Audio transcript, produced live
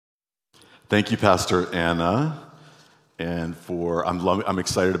Thank you, Pastor Anna. I'm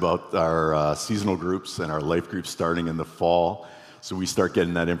excited about our seasonal groups and our life groups starting in the fall. So we start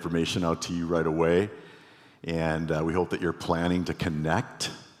getting that information out to you right away. And we hope that you're planning to connect.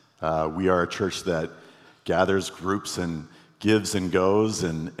 We are a church that gathers groups and gives and goes,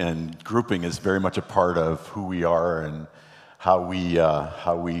 and grouping is very much a part of who we are and how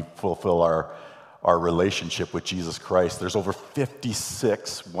we fulfill our relationship with Jesus Christ. There's over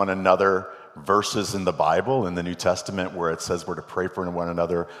 56 one another verses in the Bible, in the New Testament, where it says we're to pray for one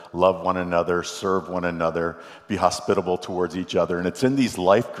another, love one another, serve one another, be hospitable towards each other. And it's in these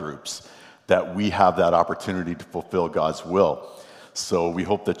life groups that we have that opportunity to fulfill God's will. So we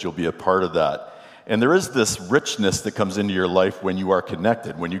hope that you'll be a part of that. And there is this richness that comes into your life when you are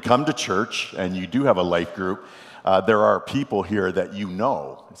connected. When you come to church and you do have a life group, there are people here that you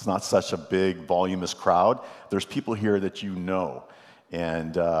know. It's not such a big, voluminous crowd. There's people here that you know.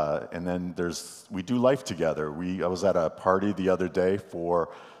 And then we do life together. I was at a party the other day for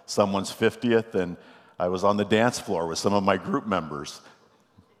someone's 50th, and I was on the dance floor with some of my group members,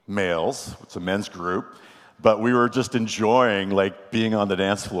 males. It's a men's group. But we were just enjoying being on the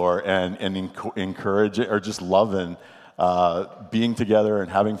dance floor and encouraging or just loving being together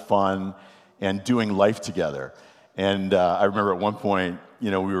and having fun and doing life together. And I remember at one point,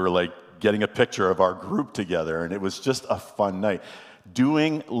 we were getting a picture of our group together, and it was just a fun night.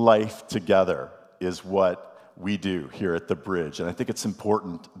 Doing life together is what we do here at The Bridge. And I think it's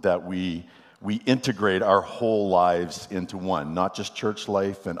important that we integrate our whole lives into one, not just church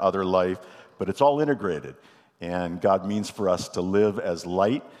life and other life, but it's all integrated. And God means for us to live as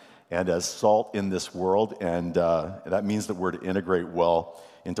light and as salt in this world, and that means that we're to integrate well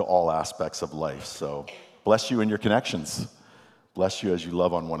into all aspects of life. So bless you in your connections. Bless you as you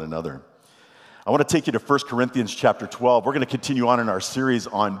love on one another. I want to take you to 1 Corinthians chapter 12. We're going to continue on in our series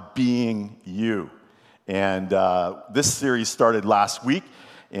on being you. And this series started last week,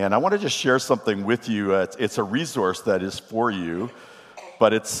 and I want to just share something with you. It's a resource that is for you,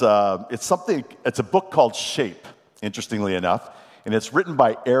 but it's a book called Shape, interestingly enough, and it's written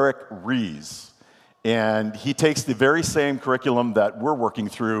by Eric Ries. And he takes the very same curriculum that we're working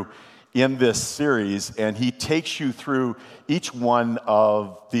through in this series, and he takes you through each one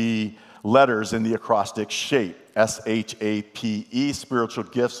of the letters in the acrostic SHAPE, S-H-A-P-E, spiritual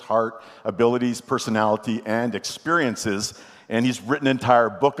gifts, heart, abilities, personality, and experiences. And he's written an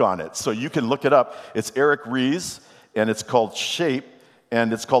entire book on it. So you can look it up. It's Eric Ries, and it's called SHAPE,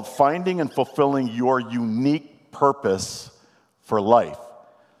 and it's called Finding and Fulfilling Your Unique Purpose for Life.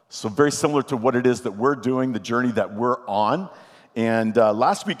 So very similar to what it is that we're doing, the journey that we're on. And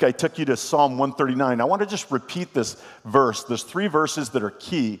last week I took you to Psalm 139. I want to just repeat this verse. There's 3 verses that are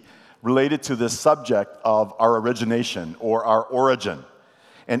key related to this subject of our origination or our origin.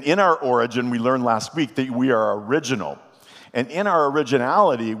 And in our origin, we learned last week that we are original. And in our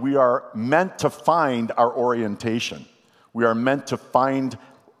originality, we are meant to find our orientation. We are meant to find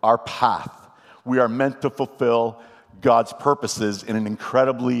our path. We are meant to fulfill God's purposes in an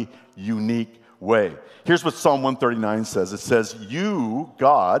incredibly unique way. Here's what Psalm 139 says. It says, "You,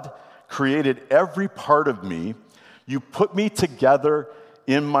 God, created every part of me. You put me together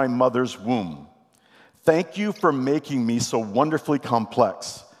in my mother's womb. Thank you for making me so wonderfully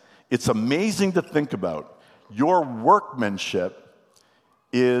complex. It's amazing to think about. Your workmanship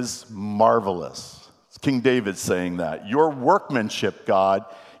is marvelous." It's King David saying that. Your workmanship, God,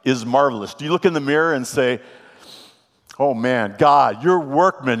 is marvelous. Do you look in the mirror and say, "Oh man, God, your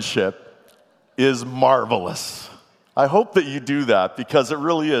workmanship is marvelous"? I hope that you do that because it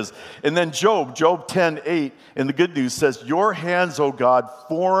really is. And then Job 10:8 in the Good News says, "Your hands, O God,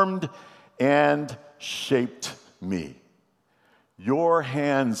 formed and shaped me." Your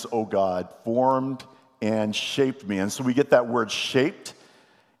hands, O God, formed and shaped me. And so we get that word shaped,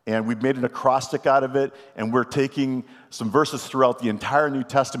 and we've made an acrostic out of it, and we're taking some verses throughout the entire New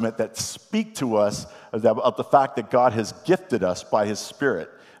Testament that speak to us about the fact that God has gifted us by His Spirit.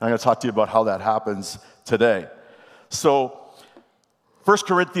 And I'm going to talk to you about how that happens today. So 1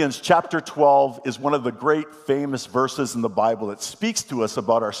 Corinthians chapter 12 is one of the great famous verses in the Bible that speaks to us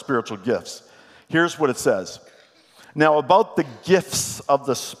about our spiritual gifts. Here's what it says. "Now about the gifts of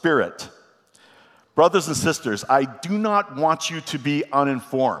the Spirit, brothers and sisters, I do not want you to be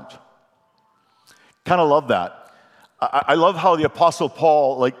uninformed." Kind of love that. I love how the Apostle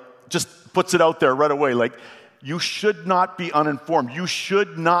Paul just puts it out there right away. You should not be uninformed. You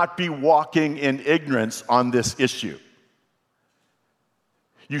should not be walking in ignorance on this issue.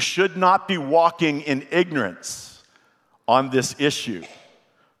 You should not be walking in ignorance on this issue.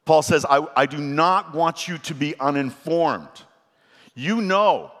 Paul says, I do not want you to be uninformed. You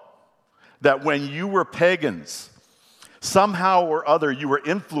know that when you were pagans, somehow or other you were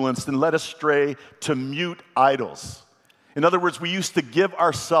influenced and led astray to mute idols. In other words, we used to give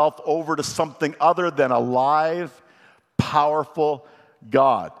ourselves over to something other than a live, powerful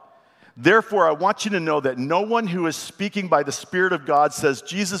God. Therefore, I want you to know that no one who is speaking by the Spirit of God says,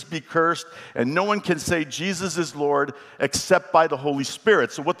 Jesus be cursed, and no one can say Jesus is Lord except by the Holy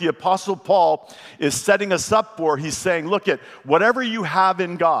Spirit. So what the Apostle Paul is setting us up for, he's saying, look at whatever you have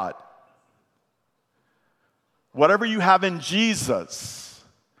in God, whatever you have in Jesus,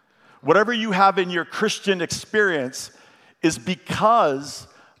 whatever you have in your Christian experience is because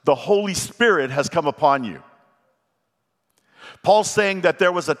the Holy Spirit has come upon you. Paul's saying that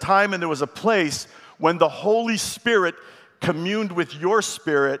there was a time and there was a place when the Holy Spirit communed with your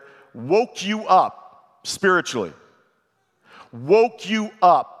spirit, woke you up spiritually. Woke you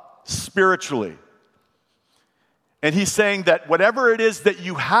up spiritually. And he's saying that whatever it is that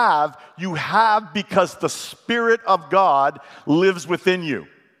you have because the Spirit of God lives within you.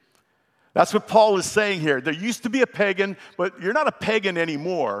 That's what Paul is saying here. There used to be a pagan, but you're not a pagan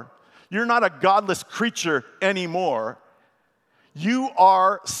anymore. You're not a godless creature anymore. You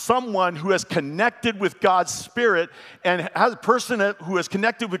are someone who has connected with God's Spirit, and as a person who has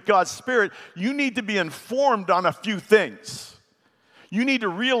connected with God's Spirit, you need to be informed on a few things. You need to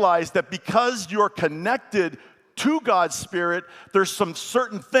realize that because you're connected to God's Spirit, there's some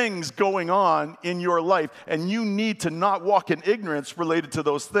certain things going on in your life, and you need to not walk in ignorance related to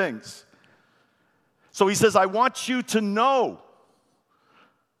those things. So he says, I want you to know.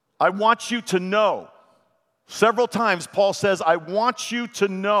 I want you to know. Several times Paul says, I want you to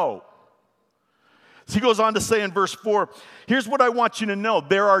know. So he goes on to say in verse 4, here's what I want you to know.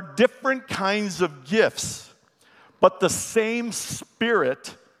 There are different kinds of gifts, but the same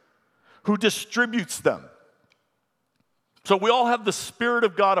Spirit who distributes them. So we all have the Spirit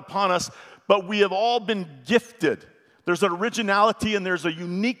of God upon us, but we have all been gifted. There's an originality and there's a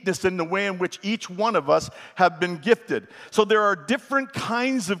uniqueness in the way in which each one of us have been gifted. So there are different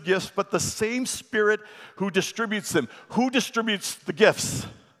kinds of gifts, but the same Spirit who distributes them. Who distributes the gifts?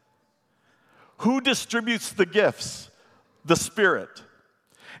 Who distributes the gifts? The Spirit.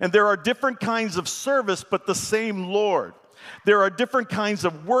 And there are different kinds of service, but the same Lord. There are different kinds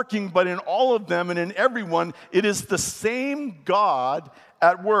of working, but in all of them and in everyone, it is the same God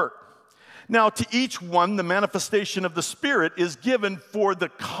at work. Now, to each one, the manifestation of the Spirit is given for the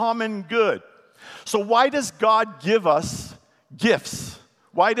common good. So why does God give us gifts?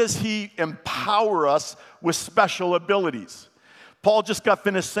 Why does he empower us with special abilities? Paul just got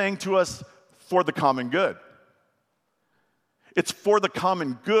finished saying to us, for the common good. It's for the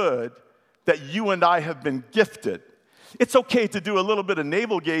common good that you and I have been gifted. It's okay to do a little bit of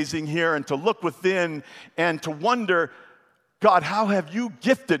navel gazing here and to look within and to wonder, God, how have you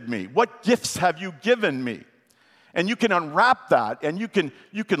gifted me? What gifts have you given me? And you can unwrap that, and you can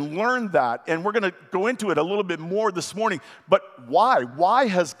learn that, and we're going to go into it a little bit more this morning. But why? Why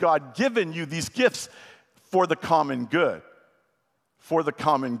has God given you these gifts? For the common good. For the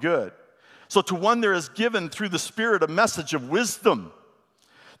common good. So to one there is given through the Spirit a message of wisdom,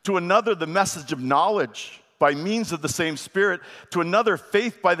 to another the message of knowledge by means of the same Spirit, to another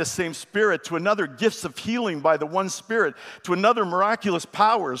faith by the same Spirit, to another gifts of healing by the one Spirit, to another miraculous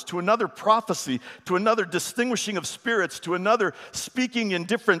powers, to another prophecy, to another distinguishing of spirits, to another speaking in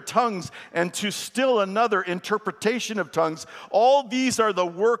different tongues, and to still another interpretation of tongues. All these are the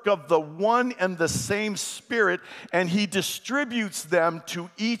work of the one and the same Spirit, and he distributes them to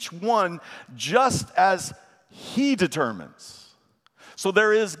each one just as he determines. So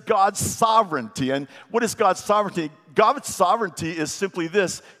there is God's sovereignty. And what is God's sovereignty? God's sovereignty is simply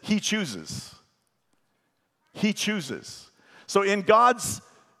this: he chooses. He chooses. So in God's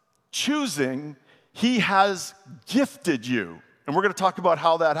choosing, he has gifted you. And we're going to talk about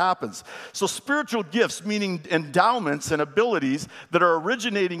how that happens. So spiritual gifts, meaning endowments and abilities that are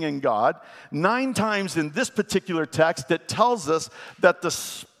originating in God, 9 times in this particular text, it tells us that the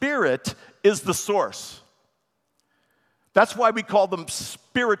Spirit is the source. That's why we call them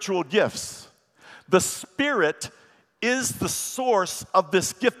spiritual gifts. The Spirit is the source of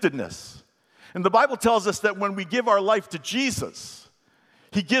this giftedness. And the Bible tells us that when we give our life to Jesus,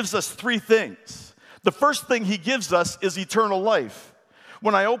 he gives us 3 things. The first thing he gives us is eternal life.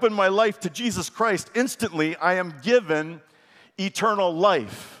 When I open my life to Jesus Christ, instantly I am given eternal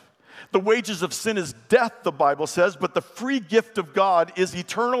life. The wages of sin is death, the Bible says, but the free gift of God is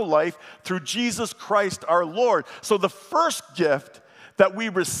eternal life through Jesus Christ our Lord. So the first gift that we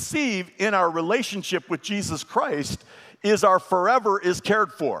receive in our relationship with Jesus Christ is our forever is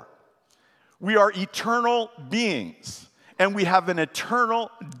cared for. We are eternal beings. and we have an eternal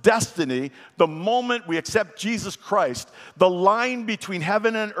destiny the moment we accept Jesus Christ. The line between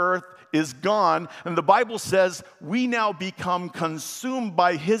heaven and earth is gone, and the Bible says we now become consumed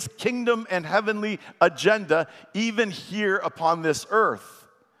by his kingdom and heavenly agenda, even here upon this earth.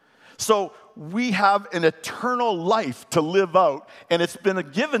 So we have an eternal life to live out, and it's been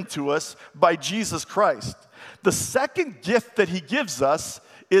given to us by Jesus Christ. The second gift that he gives us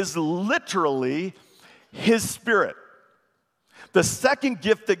is literally his Spirit. The second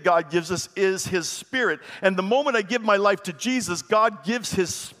gift that God gives us is his Spirit. And the moment I give my life to Jesus, God gives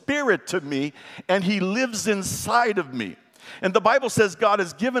his Spirit to me, and he lives inside of me. And the Bible says God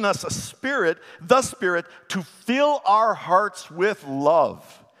has given us a Spirit, the Spirit, to fill our hearts with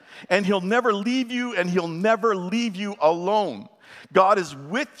love. And he'll never leave you, and he'll never leave you alone. God is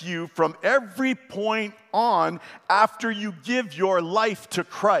with you from every point on after you give your life to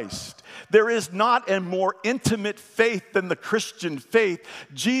Christ. There is not a more intimate faith than the Christian faith.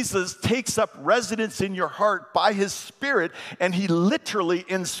 Jesus takes up residence in your heart by his Spirit, and he literally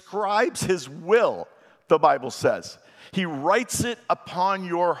inscribes his will, the Bible says. He writes it upon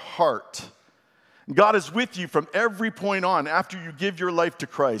your heart. God is with you from every point on after you give your life to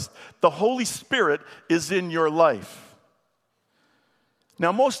Christ. The Holy Spirit is in your life.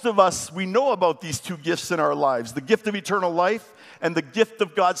 Now, most of us, we know about these two gifts in our lives, the gift of eternal life and the gift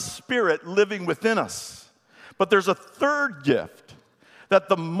of God's Spirit living within us. But there's a third gift, that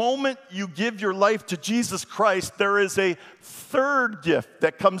the moment you give your life to Jesus Christ, there is a third gift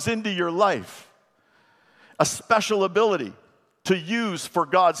that comes into your life, a special ability to use for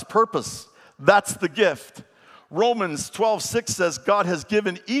God's purpose. That's the gift. Romans 12:6 says God has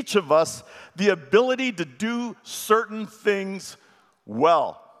given each of us the ability to do certain things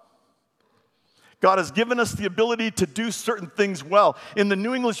well. God has given us the ability to do certain things well. In the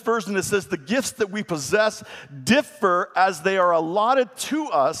New English Version, it says the gifts that we possess differ as they are allotted to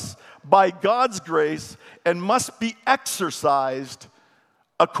us by God's grace and must be exercised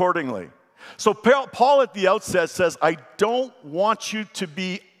accordingly. So Paul at the outset says, I don't want you to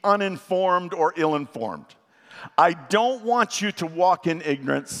be uninformed or ill-informed. I don't want you to walk in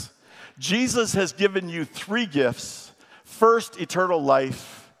ignorance. Jesus has given you three gifts. First, eternal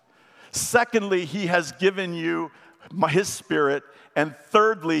life. Secondly, he has given you his Spirit. And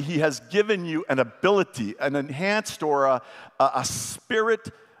thirdly, he has given you an ability, an enhanced or a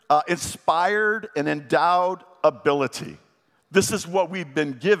Spirit-inspired and endowed ability. This is what we've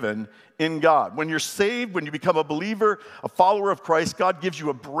been given in God. When you're saved, when you become a believer, a follower of Christ, God gives you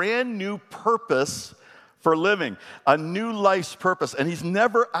a brand new purpose for living, a new life's purpose. And he's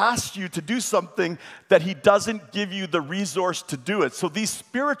never asked you to do something that he doesn't give you the resource to do it. So these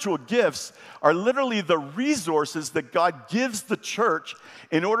spiritual gifts are literally the resources that God gives the church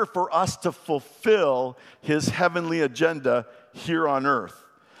in order for us to fulfill his heavenly agenda here on earth.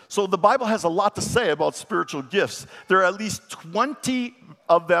 So the Bible has a lot to say about spiritual gifts. There are at least 20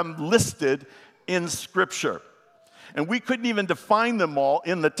 of them listed in Scripture. And we couldn't even define them all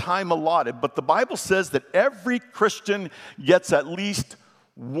in the time allotted. But the Bible says that every Christian gets at least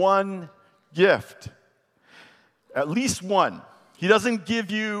one gift. At least one. He doesn't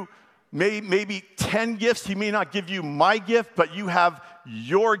give you maybe 10 gifts. He may not give you my gift, but you have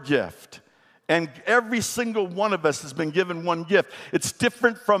your gift. And every single one of us has been given one gift. It's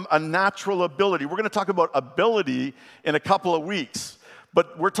different from a natural ability. We're going to talk about ability in a couple of weeks.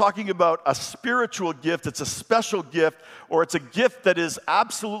 But we're talking about a spiritual gift. It's a special gift, or it's a gift that is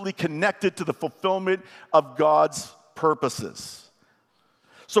absolutely connected to the fulfillment of God's purposes.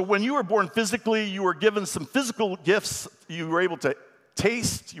 So when you were born physically, you were given some physical gifts. You were able to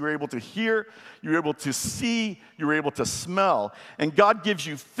taste, you were able to hear, you were able to see, you were able to smell. And God gives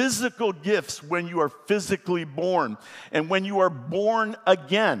you physical gifts when you are physically born. And when you are born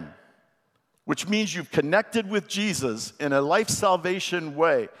again, which means you've connected with Jesus in a life salvation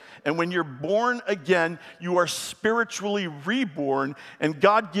way. And when you're born again, you are spiritually reborn, and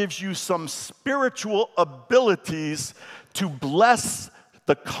God gives you some spiritual abilities to bless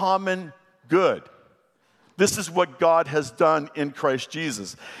the common good. This is what God has done in Christ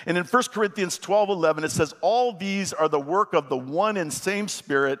Jesus. And in 1 Corinthians 12:11, it says, all these are the work of the one and same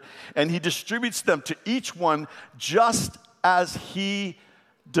Spirit, and he distributes them to each one just as he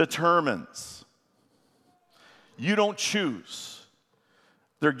determines. You don't choose.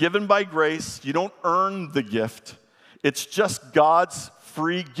 They're given by grace. You don't earn the gift. It's just God's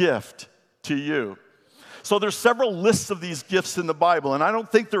free gift to you. So there's several lists of these gifts in the Bible, and I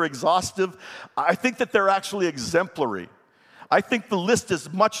don't think they're exhaustive. I think that they're actually exemplary. I think the list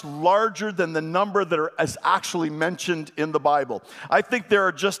is much larger than the number that is actually mentioned in the Bible. I think there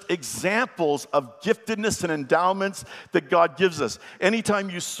are just examples of giftedness and endowments that God gives us. Anytime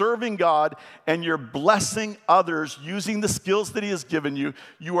you're serving God and you're blessing others using the skills that He has given you,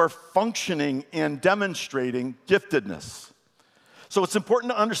 you are functioning and demonstrating giftedness. So it's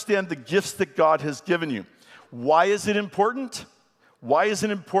important to understand the gifts that God has given you. Why is it important? Why is it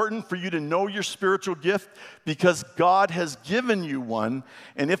important for you to know your spiritual gift? Because God has given you one,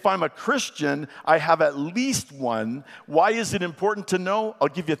 and if I'm a Christian, I have at least one. Why is it important to know? I'll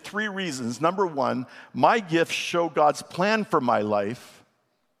give you 3 reasons. Number 1, my gifts show God's plan for my life.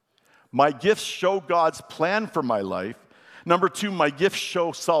 My gifts show God's plan for my life. Number 2, my gifts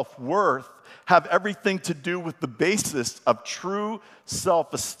show self-worth, have everything to do with the basis of true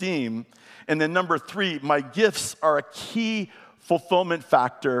self-esteem. And then number 3, my gifts are a key fulfillment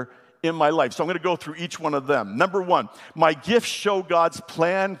factor in my life. So I'm going to go through each one of them. Number 1, my gifts show God's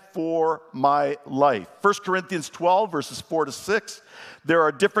plan for my life. 1 Corinthians 12, verses 4 to 6. There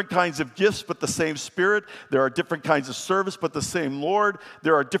are different kinds of gifts, but the same Spirit. There are different kinds of service, but the same Lord.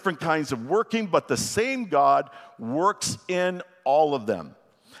 There are different kinds of working, but the same God works in all of them.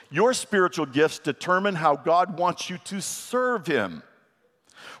 Your spiritual gifts determine how God wants you to serve Him.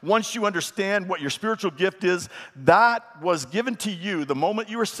 Once you understand what your spiritual gift is, that was given to you the moment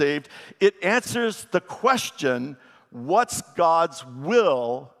you were saved, it answers the question, what's God's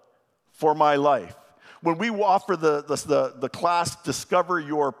will for my life? When we offer the class, Discover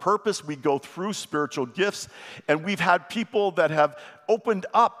Your Purpose, we go through spiritual gifts, and we've had people that have opened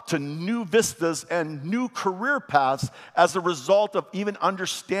up to new vistas and new career paths as a result of even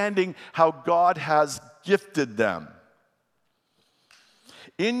understanding how God has gifted them.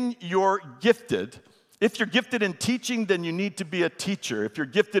 In your gifted, if you're gifted in teaching, then you need to be a teacher. If you're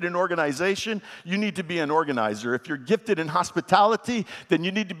gifted in organization, you need to be an organizer. If you're gifted in hospitality, then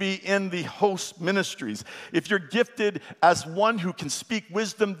you need to be in the host ministries. If you're gifted as one who can speak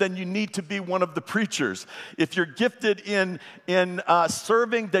wisdom, then you need to be one of the preachers. If you're gifted in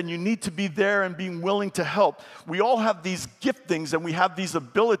serving, then you need to be there and being willing to help. We all have these giftings and we have these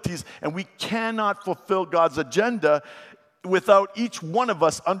abilities, and we cannot fulfill God's agenda without each one of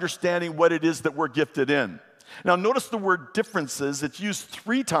us understanding what it is that we're gifted in. Now, notice the word differences. It's used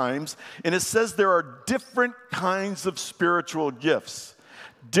 3 times, and it says there are different kinds of spiritual gifts,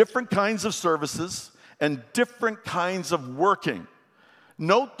 different kinds of services, and different kinds of working.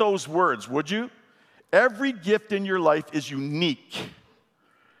 Note those words, would you? Every gift in your life is unique.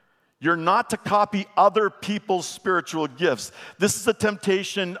 You're not to copy other people's spiritual gifts. This is a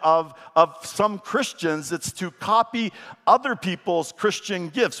temptation of some Christians. It's to copy other people's Christian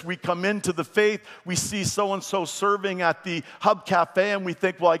gifts. We come into the faith, we see so-and-so serving at the Hub Cafe, and we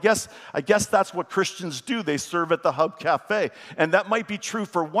think, well, I guess that's what Christians do. They serve at the Hub Cafe. And that might be true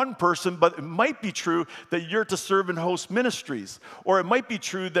for one person, but it might be true that you're to serve in host ministries. Or it might be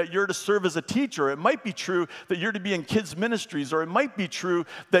true that you're to serve as a teacher. It might be true that you're to be in kids' ministries. Or it might be true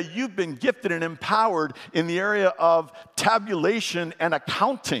that you've been gifted and empowered in the area of tabulation and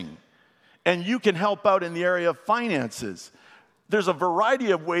accounting, and you can help out in the area of finances. There's a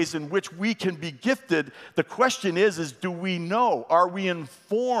variety of ways in which we can be gifted. The question is do we know? Are we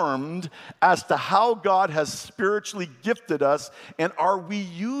informed as to how God has spiritually gifted us, and are we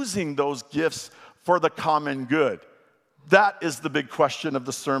using those gifts for the common good? That is the big question of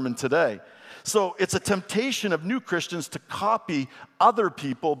the sermon today. So it's a temptation of new Christians to copy other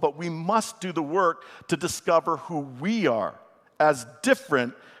people, but we must do the work to discover who we are as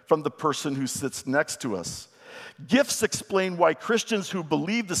different from the person who sits next to us. Gifts explain why Christians who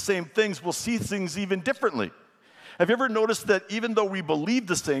believe the same things will see things even differently. Have you ever noticed that even though we believe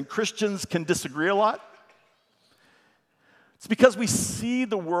the same, Christians can disagree a lot? It's because we see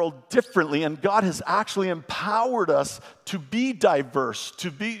the world differently, and God has actually empowered us to be diverse, to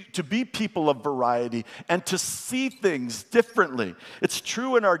be people of variety, and to see things differently. It's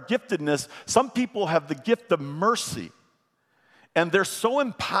true in our giftedness. Some people have the gift of mercy, and they're so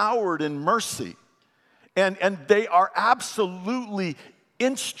empowered in mercy, and they are absolutely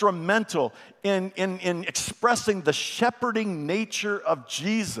instrumental in expressing the shepherding nature of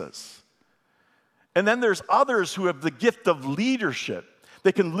Jesus. And then there's others who have the gift of leadership.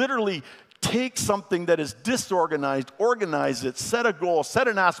 They can literally take something that is disorganized, organize it, set a goal, set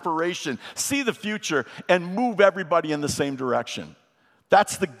an aspiration, see the future, and move everybody in the same direction.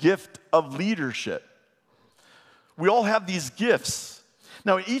 That's the gift of leadership. We all have these gifts.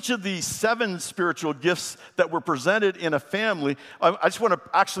 Now, each of the 7 spiritual gifts that were presented in a family, I just want to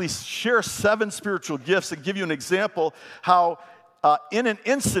actually share 7 spiritual gifts and give you an example how in an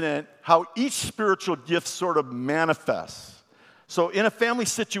incident, how each spiritual gift sort of manifests. So in a family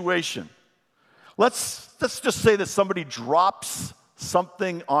situation, let's just say that somebody drops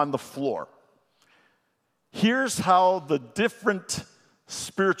something on the floor. Here's how the different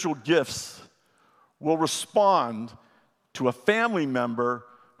spiritual gifts will respond to a family member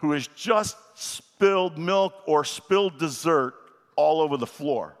who has just spilled milk or spilled dessert all over the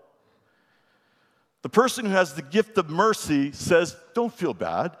floor. The person who has the gift of mercy says, don't feel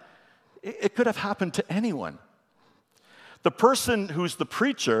bad. It could have happened to anyone. The person who's the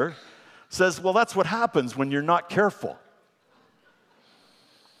preacher says, well, that's what happens when you're not careful.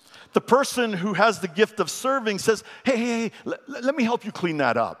 The person who has the gift of serving says, hey, let me help you clean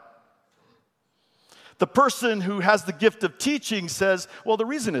that up. The person who has the gift of teaching says, well, the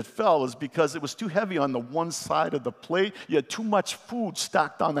reason it fell is because it was too heavy on the one side of the plate. You had too much food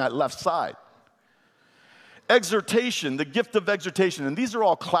stacked on that left side. Exhortation, the gift of exhortation, and these are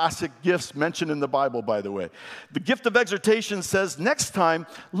all classic gifts mentioned in the Bible, by the way. The gift of exhortation says, next time,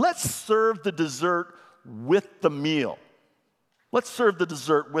 let's serve the dessert with the meal. Let's serve the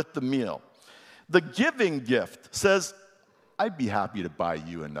dessert with the meal. The giving gift says, I'd be happy to buy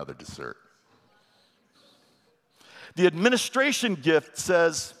you another dessert. The administration gift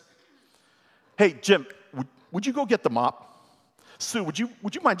says, hey, Jim, would you go get the mop? Sue, would you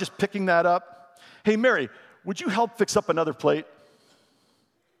mind just picking that up? Hey, Mary, would you help fix up another plate?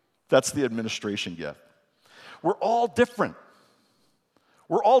 That's the administration gift. We're all different.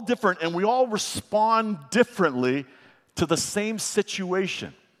 We're all different, and we all respond differently to the same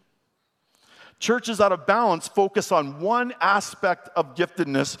situation. Churches out of balance focus on one aspect of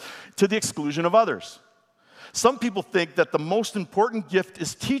giftedness to the exclusion of others. Some people think that the most important gift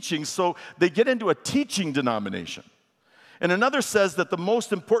is teaching, so they get into a teaching denomination. And another says that the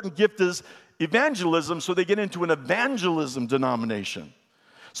most important gift is evangelism, so they get into an evangelism denomination.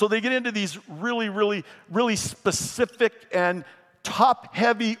 So they get into these really specific and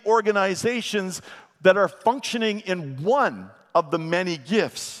top-heavy organizations that are functioning in one of the many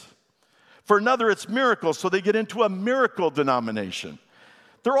gifts. For another, it's miracles, so they get into a miracle denomination.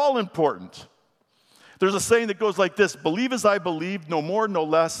 They're all important. There's a saying that goes like this: believe as I believe, no more, no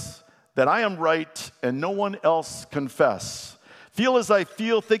less, that I am right and no one else confess. Feel as I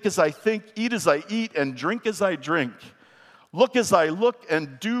feel, think as I think, eat as I eat, and drink as I drink. Look as I look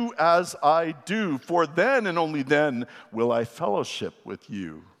and do as I do, for then and only then will I fellowship with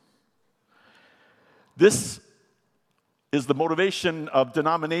you. This is the motivation of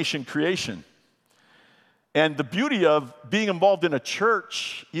denomination creation. And the beauty of being involved in a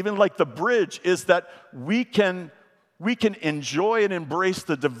church, even like the Bridge, is that we can enjoy and embrace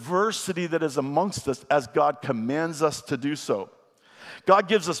the diversity that is amongst us as God commands us to do so. God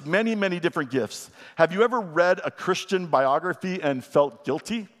gives us many, many different gifts. Have you ever read a Christian biography and felt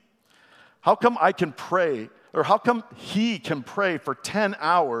guilty? How come I can pray, or how come he can pray for 10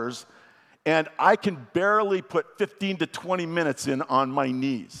 hours and I can barely put 15 to 20 minutes in on my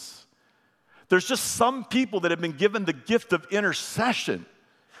knees? There's just some people that have been given the gift of intercession.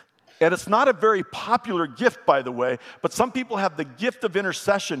 And it's not a very popular gift, by the way, but some people have the gift of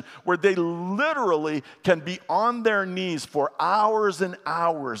intercession where they literally can be on their knees for hours and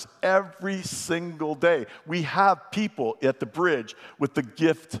hours every single day. We have people at the Bridge with the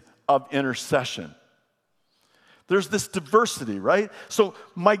gift of intercession. There's this diversity, right? So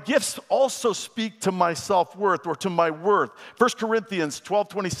my gifts also speak to my self-worth or to my worth. 1 Corinthians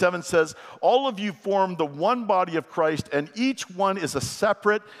 12:27 says, all of you form the one body of Christ, and each one is a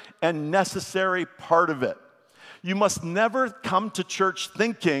separate and necessary part of it. You must never come to church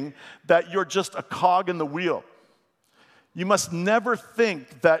thinking that you're just a cog in the wheel. You must never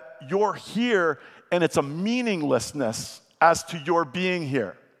think that you're here and it's a meaninglessness as to your being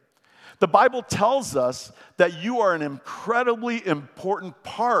here. The Bible tells us that you are an incredibly important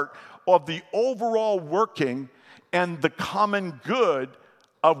part of the overall working and the common good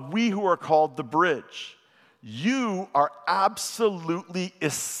of we who are called the Bridge. You are absolutely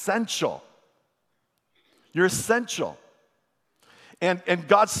essential. You're essential. And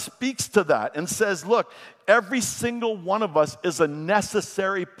God speaks to that and says, look, every single one of us is a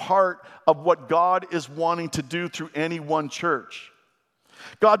necessary part of what God is wanting to do through any one church.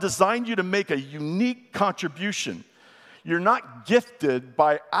 God designed you to make a unique contribution. You're not gifted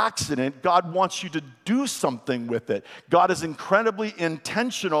by accident. God wants you to do something with it. God is incredibly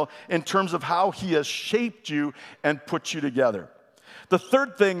intentional in terms of how He has shaped you and put you together. The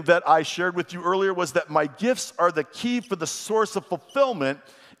third thing that I shared with you earlier was that my gifts are the key for the source of fulfillment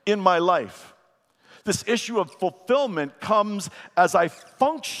in my life. This issue of fulfillment comes as I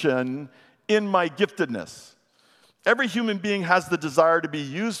function in my giftedness. Every human being has the desire to be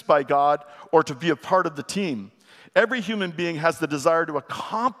used by God or to be a part of the team. Every human being has the desire to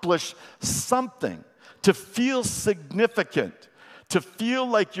accomplish something, to feel significant, to feel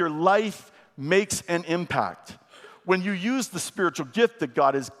like your life makes an impact. When you use the spiritual gift that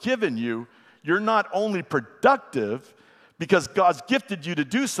God has given you, you're not only productive because God's gifted you to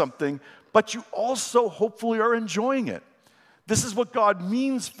do something, but you also hopefully are enjoying it. This is what God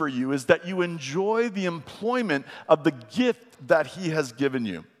means for you, is that you enjoy the employment of the gift that He has given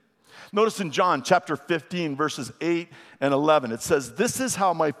you. Notice in John chapter 15, verses 8 and 11, it says, "This is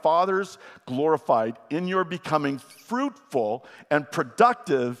how my Father's glorified, in your becoming fruitful and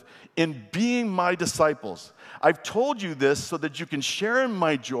productive in being my disciples. I've told you this so that you can share in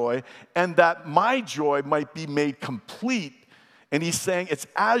my joy and that my joy might be made complete." And He's saying it's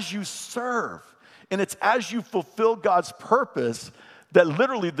as you serve and it's as you fulfill God's purpose that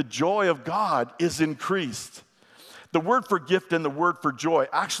literally the joy of God is increased. The word for gift and the word for joy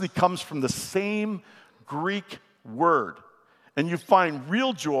actually comes from the same Greek word. And you find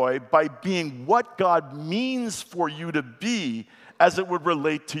real joy by being what God means for you to be as it would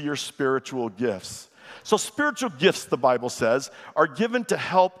relate to your spiritual gifts. So spiritual gifts, the Bible says, are given to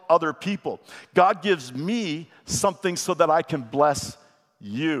help other people. God gives me something so that I can bless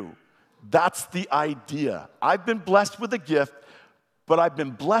you. That's the idea. I've been blessed with a gift, but I've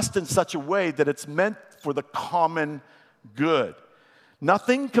been blessed in such a way that it's meant for the common good.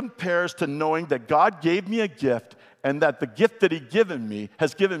 Nothing compares to knowing that God gave me a gift and that the gift that He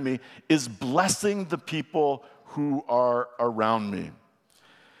has given me is blessing the people who are around me.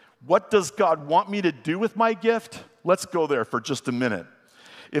 What does God want me to do with my gift? Let's go there for just a minute.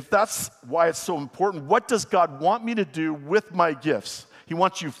 If that's why it's so important, what does God want me to do with my gifts? He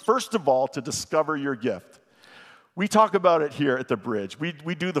wants you, first of all, to discover your gift. We talk about it here at the Bridge. We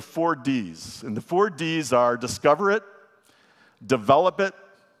do the 4 Ds. And the 4 Ds are discover it, develop it,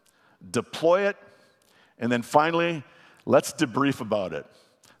 deploy it, and then finally, let's debrief about it.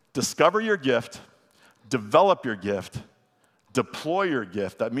 Discover your gift, develop your gift, deploy your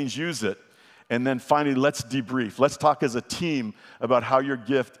gift. That means use it. And then finally, let's debrief. Let's talk as a team about how your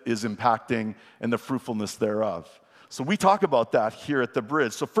gift is impacting and the fruitfulness thereof. So we talk about that here at the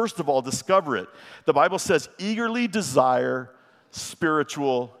Bridge. So first of all, discover it. The Bible says, eagerly desire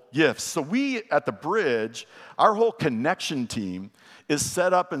spiritual gifts. So we at the Bridge, our whole connection team is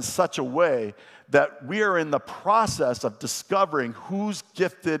set up in such a way that we are in the process of discovering who's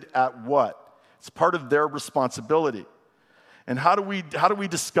gifted at what. It's part of their responsibility. And how do we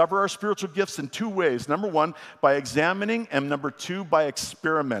discover our spiritual gifts? In 2 ways. Number 1, by examining, and number 2, by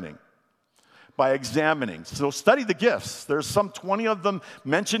experimenting. By examining. So study the gifts. There's some 20 of them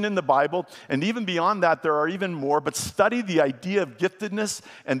mentioned in the Bible, and even beyond that, there are even more. But study the idea of giftedness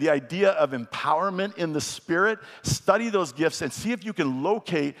and the idea of empowerment in the Spirit. Study those gifts and see if you can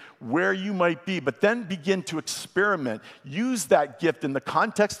locate where you might be. But then begin to experiment. Use that gift in the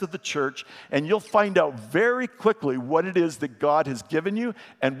context of the church, and you'll find out very quickly what it is that God has given you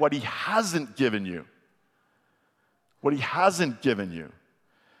and what He hasn't given you. What He hasn't given you.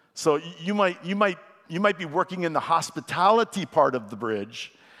 So you might be working in the hospitality part of the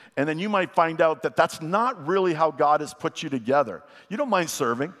Bridge, and then you might find out that that's not really how God has put you together. You don't mind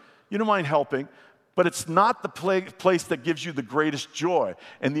serving, you don't mind helping, but it's not the place that gives you the greatest joy.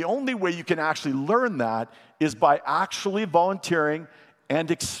 And the only way you can actually learn that is by actually volunteering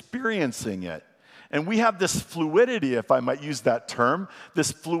and experiencing it. And we have this fluidity, if I might use that term,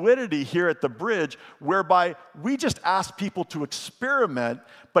 this fluidity here at the Bridge, whereby we just ask people to experiment,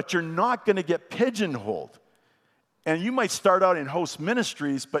 but you're not going to get pigeonholed. And you might start out in host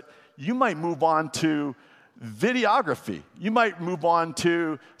ministries, but you might move on to videography. You might move on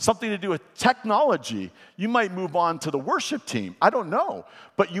to something to do with technology. You might move on to the worship team. I don't know.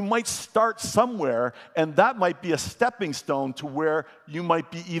 But you might start somewhere, and that might be a stepping stone to where you might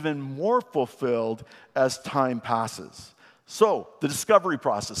be even more fulfilled as time passes. So, the discovery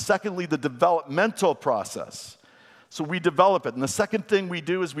process. Secondly, the developmental process. So we develop it. And the second thing we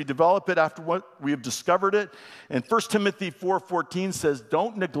do is we develop it after what we have discovered it. And 1 Timothy 4:14 says,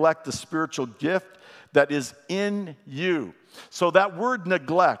 don't neglect the spiritual gift that is in you. So that word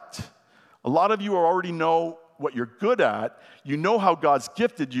neglect, a lot of you already know what you're good at. You know how God's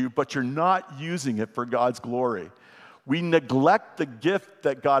gifted you, but you're not using it for God's glory. We neglect the gift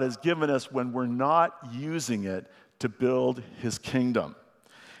that God has given us when we're not using it to build His kingdom.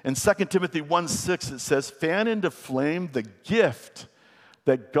 In 2 Timothy 1:6, it says, fan into flame the gift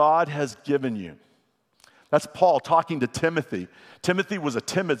that God has given you. That's Paul talking to Timothy. Timothy was a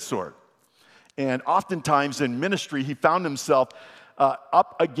timid sort. And oftentimes in ministry, he found himself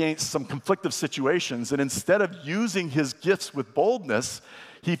up against some conflictive situations. And instead of using his gifts with boldness,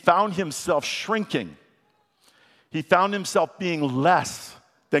 he found himself shrinking. He found himself being less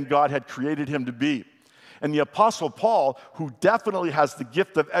than God had created him to be. And the Apostle Paul, who definitely has the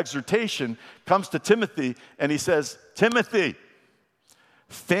gift of exhortation, comes to Timothy and he says, Timothy,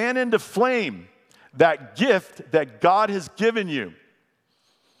 fan into flame that gift that God has given you.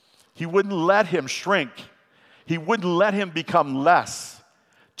 He wouldn't let him shrink. He wouldn't let him become less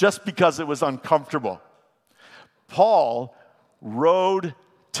just because it was uncomfortable. Paul rode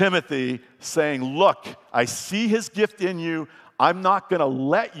Timothy saying, look, I see his gift in you. I'm not going to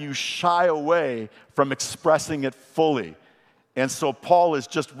let you shy away from expressing it fully. And so Paul is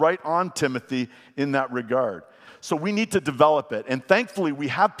just right on Timothy in that regard. So we need to develop it. And thankfully, we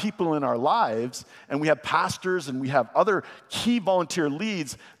have people in our lives, and we have pastors, and we have other key volunteer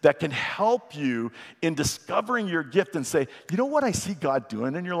leads that can help you in discovering your gift and say, you know what I see God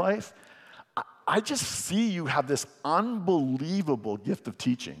doing in your life? I just see you have this unbelievable gift of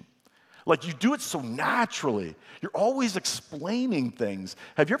teaching. Like you do it so naturally. You're always explaining things.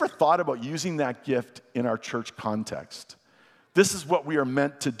 Have you ever thought about using that gift in our church context? This is what we are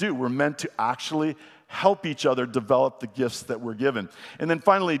meant to do. We're meant to actually help each other develop the gifts that we're given. And then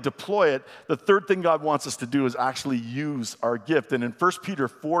finally, deploy it. The third thing God wants us to do is actually use our gift. And in 1 Peter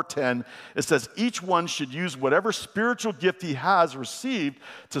 4:10, it says, each one should use whatever spiritual gift he has received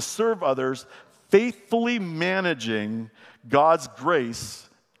to serve others, faithfully managing God's grace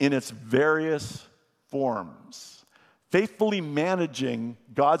in its various forms. Faithfully managing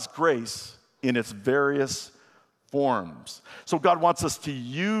God's grace in its various forms. So God wants us to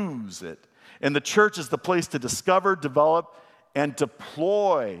use it. And the church is the place to discover, develop, and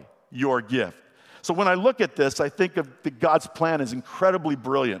deploy your gift. So when I look at this, I think of God's plan is incredibly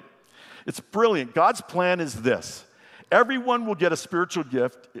brilliant. It's brilliant. God's plan is this. Everyone will get a spiritual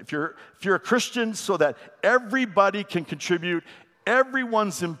gift if you're a Christian, so that everybody can contribute.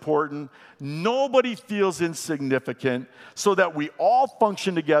 Everyone's important. Nobody feels insignificant, so that we all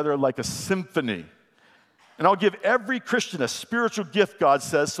function together like a symphony. And I'll give every Christian a spiritual gift, God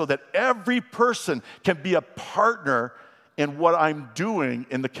says, so that every person can be a partner in what I'm doing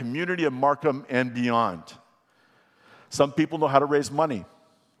in the community of Markham and beyond. Some people know how to raise money.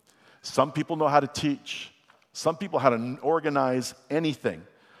 Some people know how to teach. Some people how to organize anything.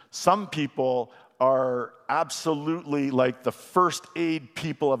 Some people are absolutely like the first aid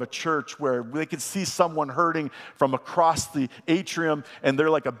people of a church, where they can see someone hurting from across the atrium and they're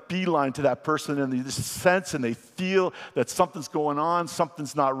like a beeline to that person, and they just sense and they feel that something's going on,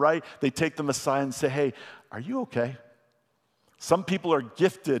 something's not right. They take them aside and say, hey, are you okay? Some people are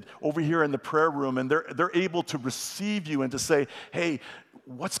gifted over here in the prayer room, and they're able to receive you and to say, hey,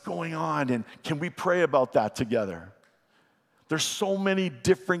 what's going on? And can we pray about that together? There's so many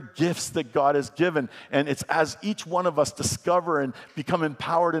different gifts that God has given, and it's as each one of us discover and become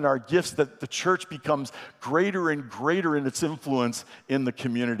empowered in our gifts that the church becomes greater and greater in its influence in the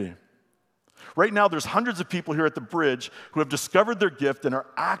community. Right now, there's hundreds of people here at the Bridge who have discovered their gift and are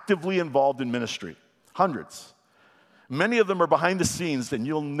actively involved in ministry. Hundreds. Many of them are behind the scenes, and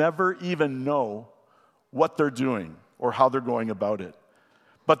you'll never even know what they're doing or how they're going about it.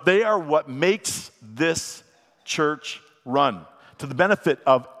 But they are what makes this church run, to the benefit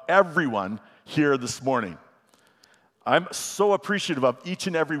of everyone here this morning. I'm so appreciative of each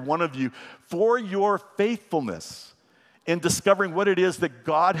and every one of you for your faithfulness in discovering what it is that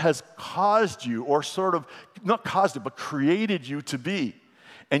God has caused you, or sort of, not caused it, but created you to be.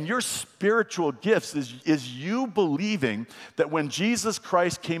 And your spiritual gifts is you believing that when Jesus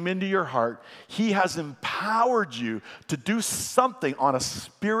Christ came into your heart, he has empowered you to do something on a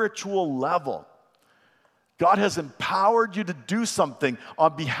spiritual level. God has empowered you to do something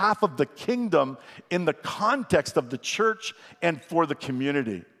on behalf of the kingdom in the context of the church and for the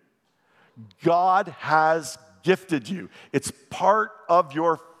community. God has gifted you. It's part of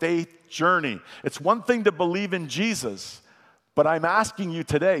your faith journey. It's one thing to believe in Jesus, but I'm asking you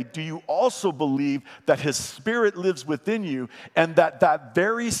today, do you also believe that his Spirit lives within you, and that that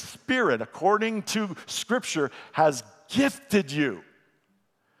very Spirit, according to Scripture, has gifted you?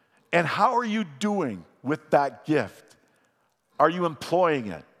 And how are you doing with that gift? Are you employing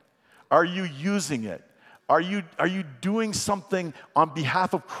it? Are you using it? Are you doing something on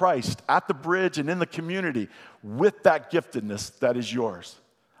behalf of Christ at the Bridge and in the community with that giftedness that is yours?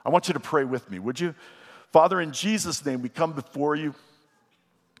 I want you to pray with me, would you? Father, in Jesus' name, we come before you.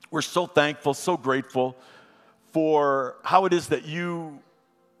 We're so thankful, so grateful for how it is that you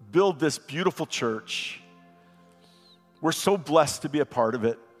build this beautiful church. We're so blessed to be a part of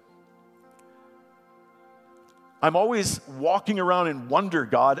it. I'm always walking around in wonder,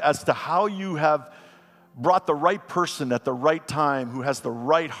 God, as to how you have brought the right person at the right time who has the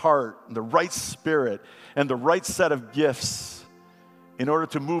right heart, and the right spirit, and the right set of gifts in order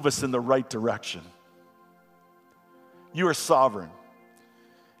to move us in the right direction. You are sovereign.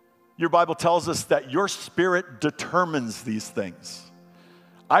 Your Bible tells us that your spirit determines these things.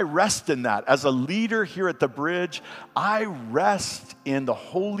 I rest in that. As a leader here at the Bridge, I rest in the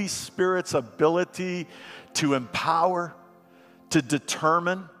Holy Spirit's ability to empower, to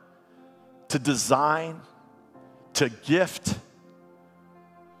determine, to design, to gift.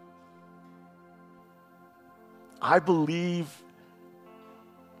 I believe,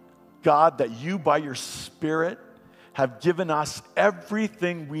 God, that you, by your Spirit, have given us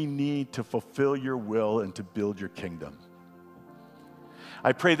everything we need to fulfill your will and to build your kingdom.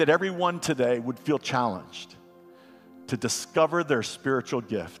 I pray that everyone today would feel challenged to discover their spiritual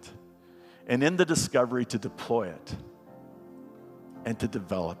gift, and in the discovery to deploy it and to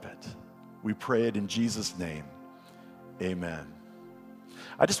develop it. We pray it in Jesus' name. Amen.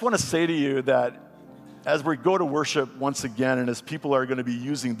 I just want to say to you that as we go to worship once again, and as people are going to be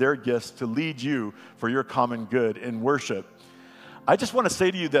using their gifts to lead you for your common good in worship, I just want to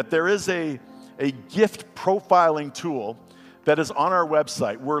say to you that there is a gift profiling tool that is on our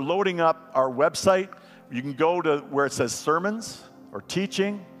website. We're loading up our website. You can go to where it says sermons or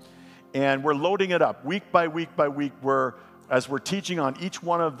teaching, and we're loading it up week by week by week. As we're teaching on each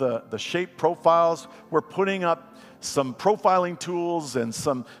one of the shape profiles, we're putting up some profiling tools and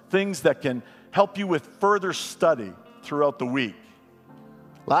some things that can help you with further study throughout the week.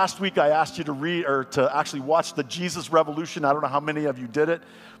 Last week, I asked you to read or to actually watch the Jesus Revolution. I don't know how many of you did it,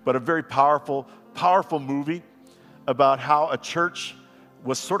 but a very powerful, powerful movie about how a church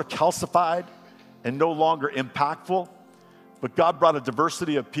was sort of calcified and no longer impactful, but God brought a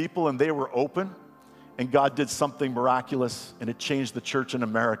diversity of people and they were open, and God did something miraculous, and it changed the church in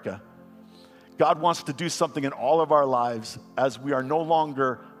America. God wants to do something in all of our lives as we are no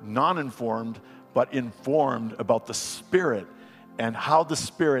longer non-informed, but informed about the Spirit and how the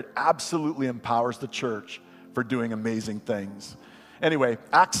Spirit absolutely empowers the church for doing amazing things. Anyway,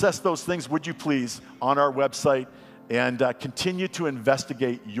 access those things, would you please, on our website, and continue to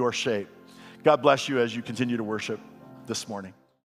investigate your shape. God bless you as you continue to worship this morning.